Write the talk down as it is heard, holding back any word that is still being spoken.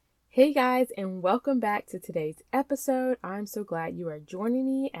Hey guys, and welcome back to today's episode. I'm so glad you are joining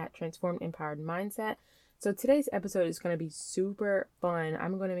me at Transformed Empowered Mindset. So today's episode is going to be super fun.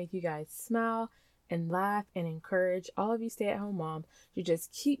 I'm going to make you guys smile and laugh and encourage all of you stay-at-home moms to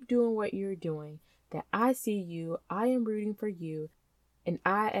just keep doing what you're doing. That I see you, I am rooting for you, and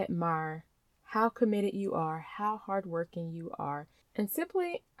I admire how committed you are, how hardworking you are, and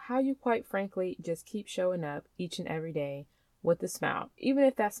simply how you quite frankly just keep showing up each and every day with a smile. Even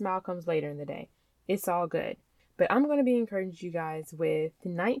if that smile comes later in the day, it's all good. But I'm going to be encouraging you guys with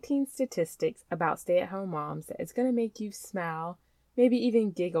 19 statistics about stay-at-home moms that is going to make you smile, maybe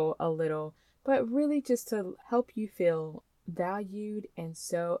even giggle a little, but really just to help you feel valued and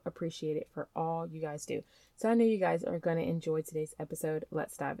so appreciated for all you guys do. So I know you guys are going to enjoy today's episode.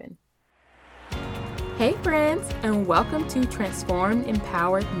 Let's dive in. Hey friends, and welcome to Transformed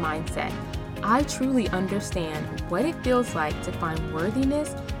Empowered Mindset. I truly understand what it feels like to find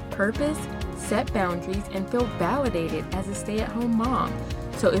worthiness, purpose, set boundaries, and feel validated as a stay-at-home mom.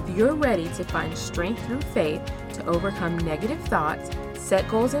 So if you're ready to find strength through faith to overcome negative thoughts, set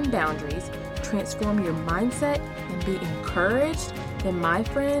goals and boundaries, transform your mindset, and be encouraged, then my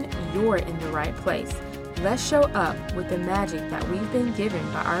friend, you're in the right place. Let's show up with the magic that we've been given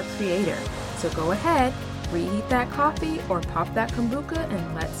by our Creator. So go ahead, reheat that coffee or pop that kombucha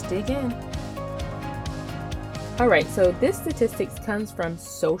and let's dig in. All right, so this statistics comes from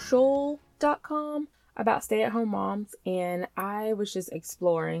social.com about stay-at-home moms, and I was just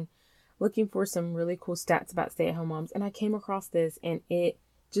exploring, looking for some really cool stats about stay-at-home moms, and I came across this, and it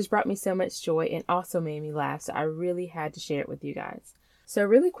just brought me so much joy and also made me laugh, so I really had to share it with you guys. So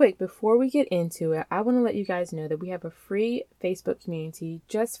really quick, before we get into it, I want to let you guys know that we have a free Facebook community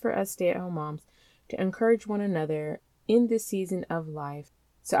just for us stay-at-home moms to encourage one another in this season of life.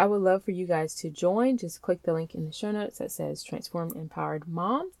 So I would love for you guys to join. Just click the link in the show notes that says Transformed Empowered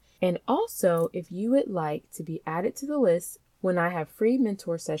Moms. And also, if you would like to be added to the list when I have free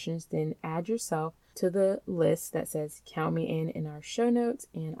mentor sessions, then add yourself to the list that says Count Me in our show notes.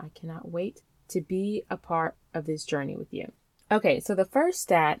 And I cannot wait to be a part of this journey with you. Okay, so the first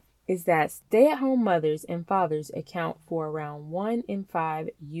stat is that stay-at-home mothers and fathers account for around 1 in 5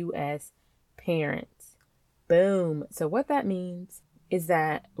 U.S. parents. Boom. So what that means is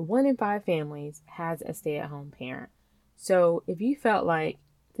that 1 in 5 families has a stay-at-home parent. So if you felt like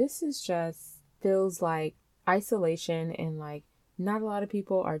this is just feels like isolation and like not a lot of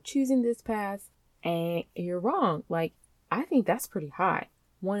people are choosing this path, and you're wrong. Like, I think that's pretty high.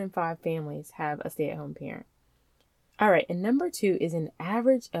 1 in 5 families have a stay-at-home parent. All right, and number 2 is an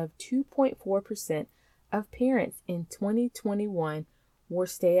average of 2.4% of parents in 2021 were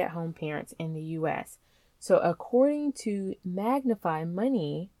stay-at-home parents in the U.S. So according to Magnify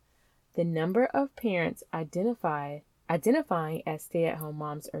Money, the number of parents identifying as stay-at-home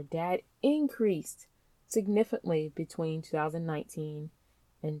moms or dad increased significantly between 2019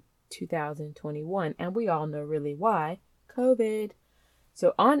 and 2021. And we all know really why, COVID.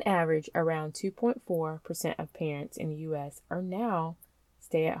 So on average, around 2.4% of parents in the U.S. are now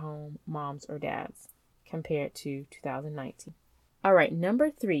stay-at-home moms or dads compared to 2019. All right, number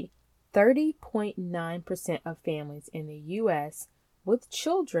 3. 30.9% of families in the U.S. with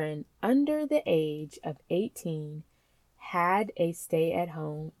children under the age of 18 had a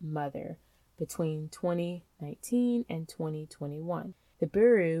stay-at-home mother between 2019 and 2021. The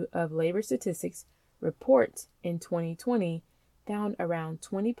Bureau of Labor Statistics report in 2020 found around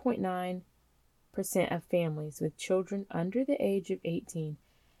 20.9% of families with children under the age of 18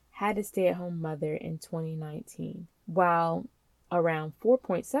 had a stay-at-home mother in 2019, while around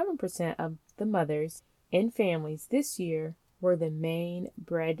 4.7% of the mothers in families this year were the main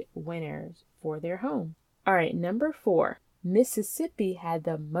breadwinners for their home. All right, number 4. Mississippi had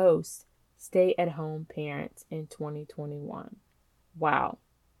the most stay-at-home parents in 2021. Wow.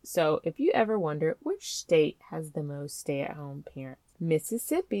 So if you ever wonder which state has the most stay-at-home parents,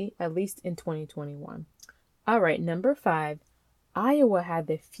 Mississippi, at least in 2021. All right, number 5. Iowa had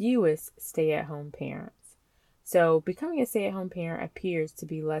the fewest stay-at-home parents. So becoming a stay-at-home parent appears to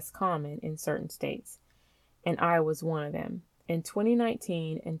be less common in certain states, and Iowa was one of them. In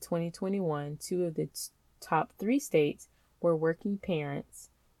 2019 and 2021, 2 of the top 3 states were working parents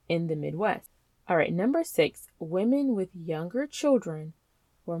in the Midwest. All right, number 6, women with younger children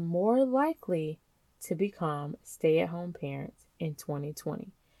were more likely to become stay-at-home parents in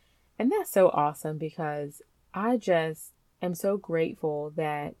 2020. And that's so awesome because I just am so grateful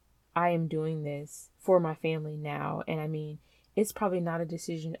that I am doing this for my family now. And I mean, it's probably not a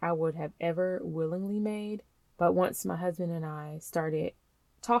decision I would have ever willingly made. But once my husband and I started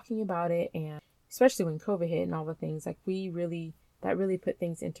talking about it, and especially when COVID hit and all the things, like we really that really put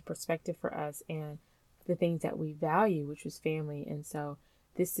things into perspective for us and the things that we value, which was family. And so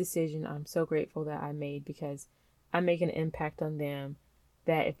this decision, I'm so grateful that I made, because I'm making an impact on them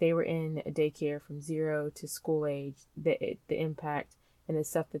that if they were in a daycare from 0 to school age, the impact and the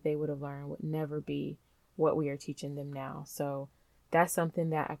stuff that they would have learned would never be what we are teaching them now. So that's something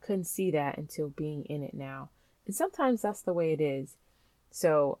that I couldn't see that until being in it now. And sometimes that's the way it is.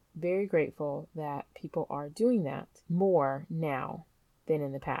 So very grateful that people are doing that more now than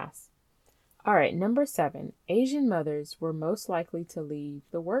in the past. All right, number 7, Asian mothers were most likely to leave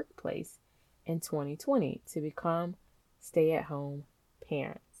the workplace in 2020 to become stay-at-home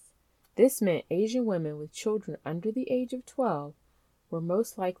parents. This meant Asian women with children under the age of 12 were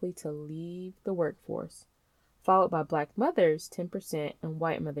most likely to leave the workforce, followed by Black mothers 10% and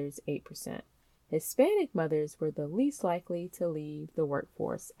white mothers 8%. Hispanic mothers were the least likely to leave the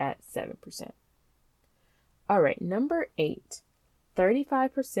workforce at 7%. All right, number 8.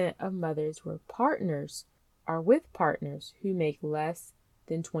 35% of mothers are with partners who make less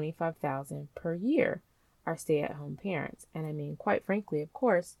than $25,000 per year are stay-at-home parents. And I mean, quite frankly, of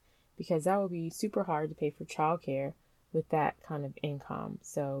course, because that would be super hard to pay for childcare with that kind of income.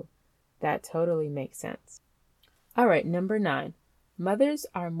 So that totally makes sense. All right, number 9. Mothers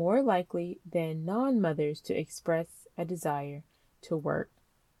are more likely than non-mothers to express a desire to work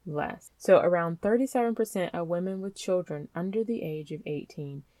less. So around 37% of women with children under the age of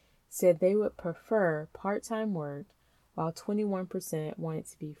 18 said they would prefer part-time work, while 21% wanted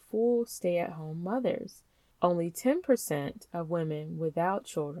to be full stay-at-home mothers. Only 10% of women without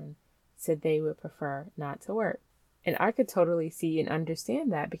children said they would prefer not to work. And I could totally see and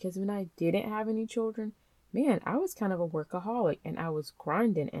understand that, because when I didn't have any children, man, I was kind of a workaholic, and I was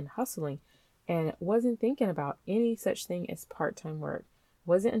grinding and hustling and wasn't thinking about any such thing as part-time work. It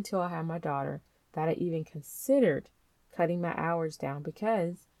wasn't until I had my daughter that I even considered cutting my hours down,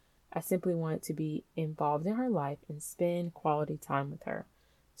 because I simply wanted to be involved in her life and spend quality time with her.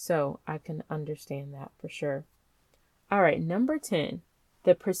 So I can understand that for sure. All right, number 10.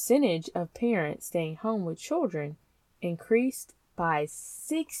 The percentage of parents staying home with children increased by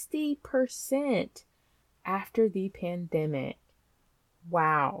 60% after the pandemic.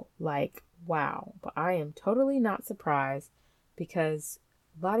 Wow. Wow. But I am totally not surprised, because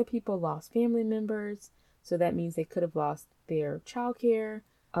a lot of people lost family members. So that means they could have lost their childcare.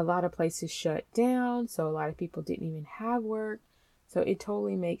 A lot of places shut down. So a lot of people didn't even have work. So it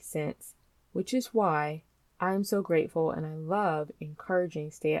totally makes sense, which is why I'm so grateful and I love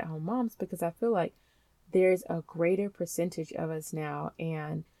encouraging stay-at-home moms, because I feel like there's a greater percentage of us now.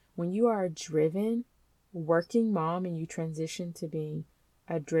 And when you are a driven working mom and you transition to being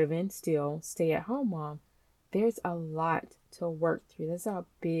a driven still stay-at-home mom, there's a lot to work through. That's a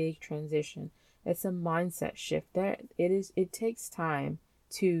big transition. It's a mindset shift. It takes time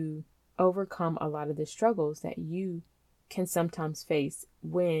to overcome a lot of the struggles that you can sometimes face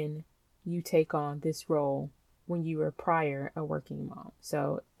when you take on this role when you were prior a working mom.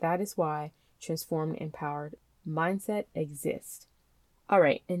 So that is why transformed, empowered mindset exists. All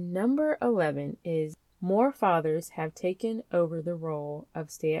right, and number 11 is more fathers have taken over the role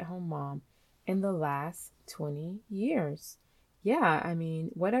of stay-at-home mom in the last 20 years. Yeah, I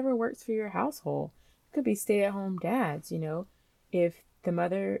mean, whatever works for your household. It could be stay-at-home dads, If the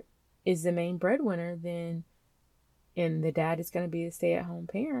mother is the main breadwinner, then and the dad is going to be the stay-at-home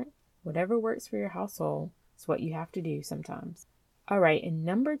parent. Whatever works for your household is what you have to do sometimes. All right, and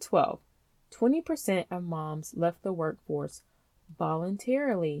number 12, 20% of moms left the workforce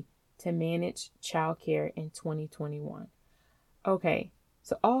voluntarily to manage childcare in 2021. Okay,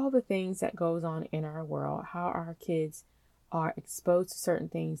 so all the things that goes on in our world, how our kids are exposed to certain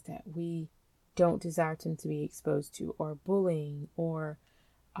things that we don't desire them to be exposed to, or bullying, or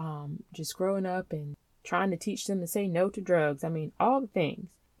just growing up and trying to teach them to say no to drugs. I mean, all the things.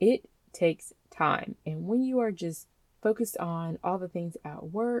 It takes time. And when you are just focused on all the things at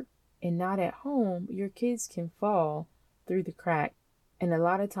work and not at home, your kids can fall through the crack. And a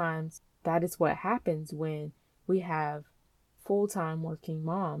lot of times that is what happens when we have full-time working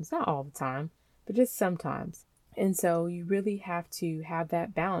moms. Not all the time, but just sometimes. And so you really have to have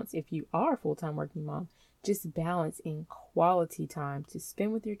that balance. If you are a full-time working mom, just balance in quality time to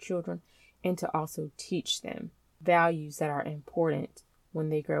spend with your children and to also teach them values that are important when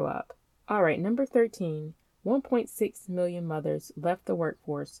they grow up. All right, number 13, 1.6 million mothers left the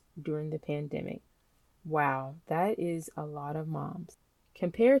workforce during the pandemic. Wow, that is a lot of moms.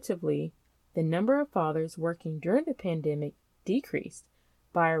 Comparatively, the number of fathers working during the pandemic decreased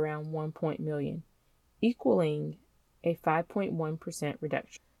by around 1 million, equaling a 5.1%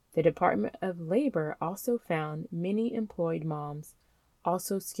 reduction. The Department of Labor also found many employed moms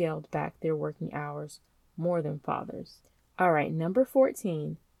also scaled back their working hours more than fathers. All right, number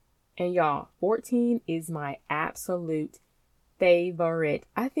 14. And y'all, 14 is my absolute favorite.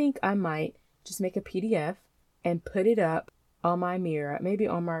 I think I might just make a PDF and put it up on my mirror, maybe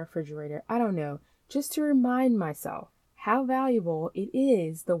on my refrigerator. I don't know, just to remind myself how valuable it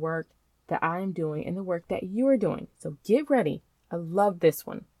is, the work that I am doing and the work that you are doing. So get ready. I love this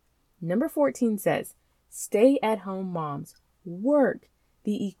one. Number 14 says, stay-at-home moms work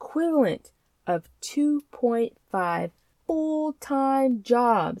the equivalent of 2.5 full-time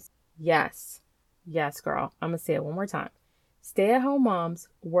jobs. Yes. Yes, girl. I'm going to say it one more time. Stay-at-home moms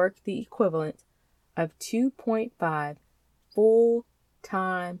work the equivalent of 2.5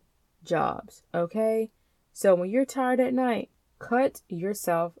 full-time jobs. Okay? So when you're tired at night, cut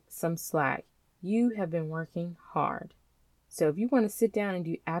yourself some slack. You have been working hard. So if you want to sit down and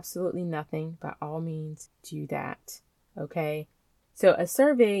do absolutely nothing, by all means, do that. Okay? So a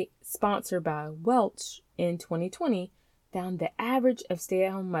survey sponsored by Welch in 2020 found the average of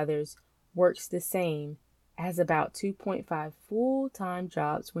stay-at-home mothers works the same as about 2.5 full-time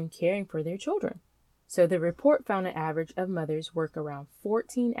jobs when caring for their children. So the report found an average of mothers work around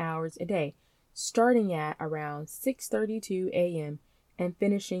 14 hours a day, starting at around 6:32 a.m. and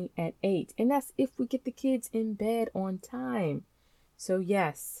finishing at 8. And that's if we get the kids in bed on time. So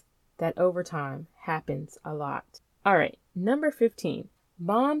yes, that overtime happens a lot. All right, number 15.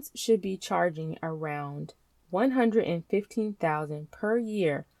 Moms should be charging around $115,000 per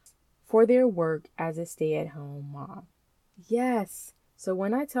year for their work as a stay-at-home mom. Yes. So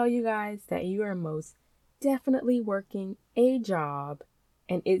when I tell you guys that you are most definitely working a job,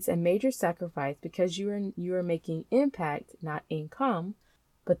 and it's a major sacrifice because you are making impact, not income,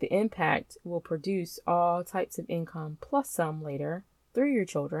 but the impact will produce all types of income plus some later through your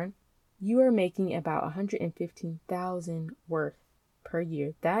children. You are making about $115,000 worth per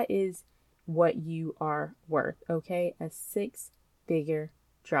year. That is what you are worth, okay? A 6-figure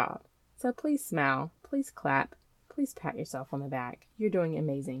job. So please smile, please clap, please pat yourself on the back. You're doing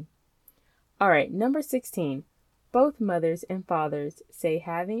amazing. All right, number 16. Both mothers and fathers say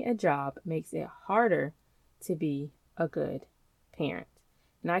having a job makes it harder to be a good parent.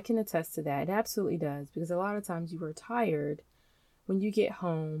 And I can attest to that. It absolutely does, because a lot of times you are tired when you get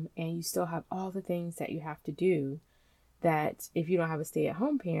home and you still have all the things that you have to do, that if you don't have a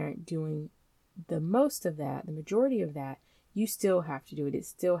stay-at-home parent doing the most of that, the majority of that, you still have to do it. It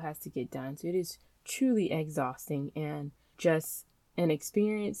still has to get done. So it is truly exhausting and just an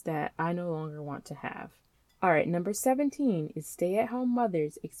experience that I no longer want to have. All right, number 17 is stay-at-home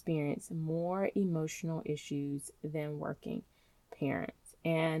mothers experience more emotional issues than working parents.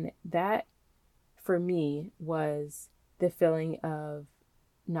 And that, for me, was the feeling of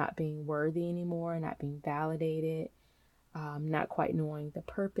not being worthy anymore, not being validated, not quite knowing the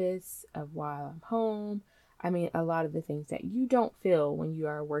purpose of why I'm home. I mean, a lot of the things that you don't feel when you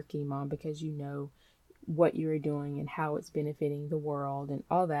are a working mom, because you know what you're doing and how it's benefiting the world and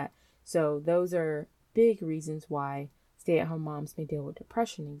all that. So those are big reasons why stay-at-home moms may deal with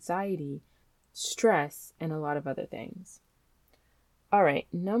depression, anxiety, stress, and a lot of other things. All right,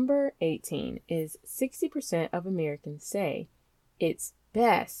 number 18 is 60% of Americans say it's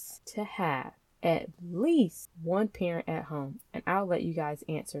best to have at least one parent at home. And I'll let you guys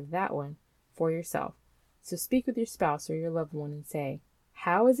answer that one for yourself. So speak with your spouse or your loved one and say,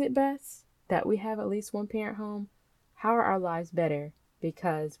 how is it best that we have at least one parent home? How are our lives better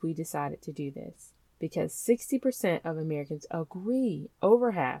because we decided to do this? Because 60% of Americans agree,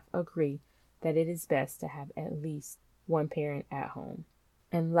 over half agree, that it is best to have at least one parent at home.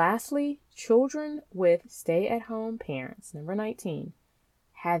 And lastly, children with stay-at-home parents, number 19,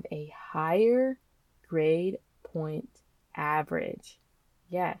 have a higher grade point average.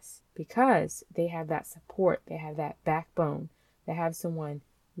 Yes, because they have that support, they have that backbone, they have someone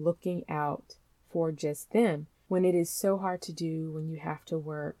looking out for just them. When it is so hard to do, when you have to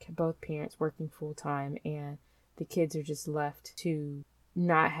work, both parents working full time, and the kids are just left to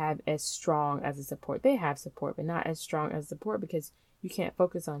not have as strong as a support. They have support, but not as strong as support because you can't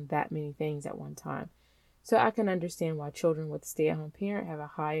focus on that many things at one time. So I can understand why children with a stay-at-home parent have a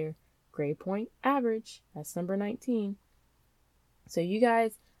higher grade point average. That's number 19. So you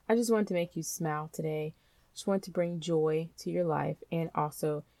guys, I just wanted to make you smile today. Just want to bring joy to your life and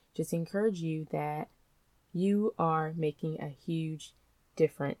also just encourage you that you are making a huge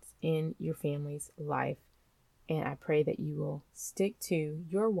difference in your family's life. And I pray that you will stick to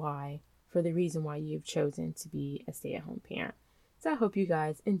your why for the reason why you've chosen to be a stay-at-home parent. So I hope you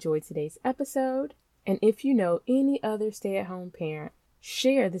guys enjoyed today's episode. And if you know any other stay-at-home parent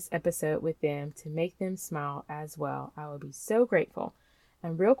share this episode with them to make them smile as well. I would be so grateful.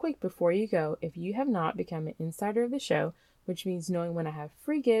 And real quick before you go, if you have not become an insider of the show, which means knowing when I have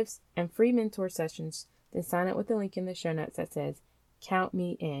free gifts and free mentor sessions, then sign up with the link in the show notes that says, "Count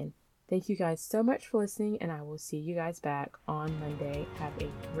me in." Thank you guys so much for listening, and I will see you guys back on Monday. Have a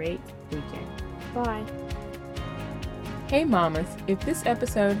great weekend. Bye. Hey mamas, if this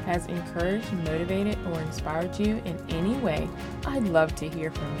episode has encouraged, motivated, or inspired you in any way, I'd love to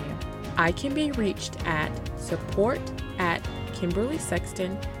hear from you. I can be reached at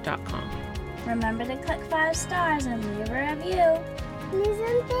support@KimberlySexton.com. Remember to click 5 stars and leave a review. Please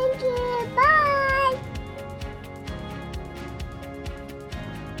and thank you. Bye.